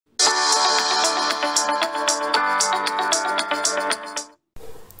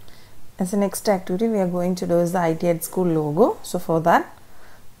As the next activity we are going to do is the IT at School logo. So for that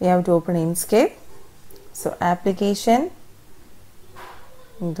we have to open Inkscape. So application,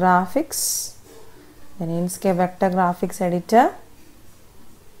 graphics, then Inkscape vector graphics editor.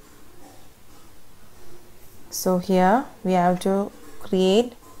 So here we have to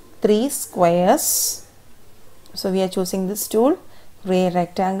create 3 squares. So we are choosing this tool, create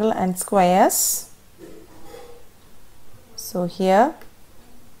rectangle and squares. So here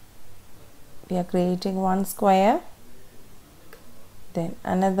we are creating 1 square, then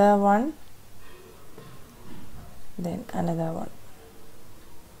another one, then another one.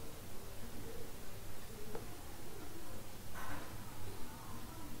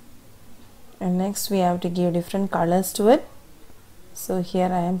 And next we have to give different colors to it. So here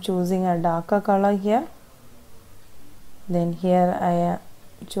I am choosing a darker color here. Then here I am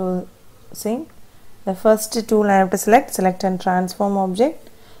choosing the first tool. I have to select and transform object,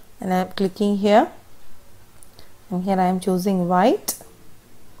 and I am clicking here, and here I am choosing white,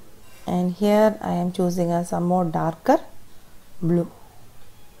 and here I am choosing a some more darker blue.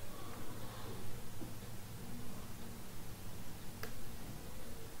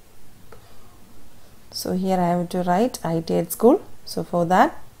 So here I have to write IT at School. So for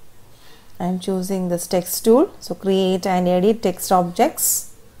that I am choosing this text tool. So create and edit text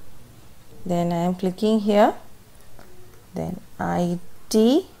objects. Then I am clicking here, then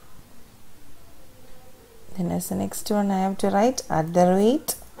IT, then as the next one I have to write @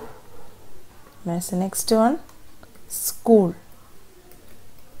 and as the next one school.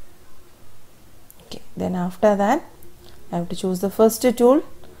 Okay, then after that I have to choose the first tool,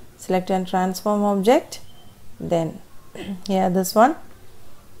 select and transform object, then here this one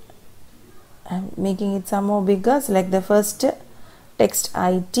I am making it some more bigger. Select the first text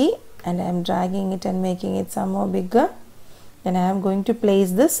IT and I am dragging it and making it some more bigger. Then I am going to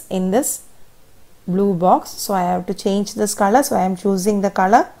place this in this blue box. So I have to change this color. So I am choosing the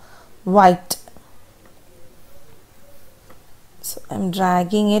color white. So I am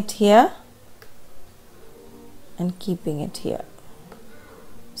dragging it here and keeping it here.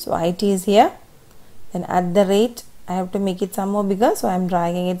 So IT is here. Then @ I have to make it some more bigger. So I am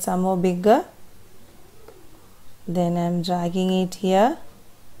dragging it some more bigger. Then I am dragging it here.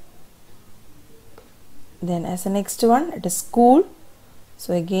 Then as the next one it is school.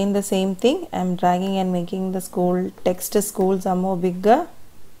 So again the same thing, I am dragging and making the school text school some more bigger.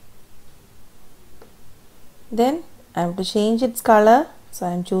 Then I have to change its color. So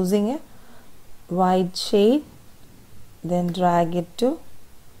I am choosing a white shade, then drag it to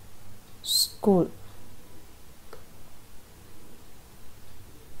school.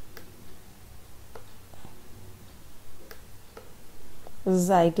 This is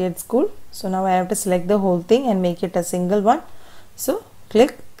IT at School. So now I have to select the whole thing and make it a single one. So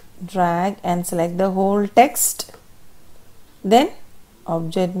click, drag and select the whole text, then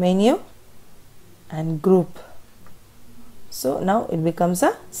object menu and group. So now it becomes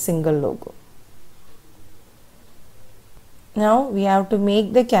a single logo. Now we have to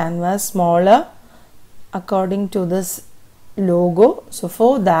make the canvas smaller according to this logo. So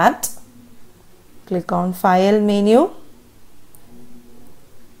for that click on File menu,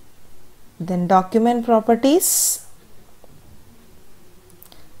 then Document Properties,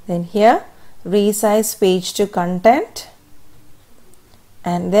 then here resize page to content,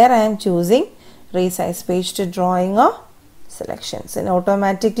 and there I am choosing resize page to drawing or selections, and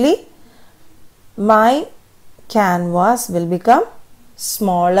automatically my canvas will become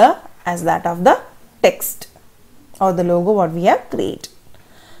smaller as that of the text or the logo what we have created.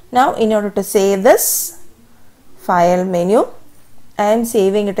 Now in order to save this, File menu, I am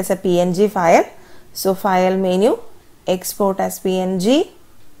saving it as a PNG file. So File menu, export as PNG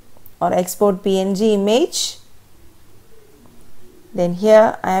or export PNG image. Then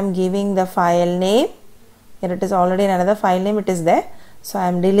here I am giving the file name. Here it is already another file name, it is there. So I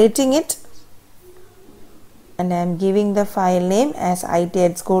am deleting it and I am giving the file name as IT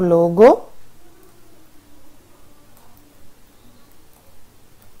at School logo.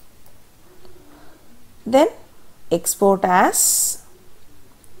 Then export as,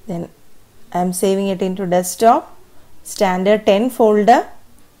 then I am saving it into desktop, standard 10 folder.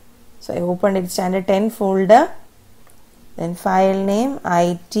 So I opened it, standard 10 folder, then file name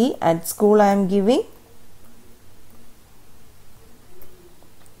IT at School I am giving,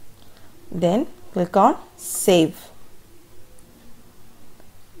 then click on save,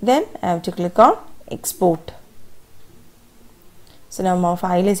 then I have to click on export. So now my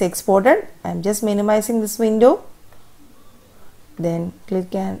file is exported. I am just minimizing this window, then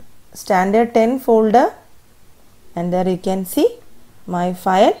click on standard 10 folder, and there you can see my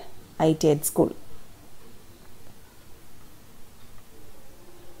file ITED school.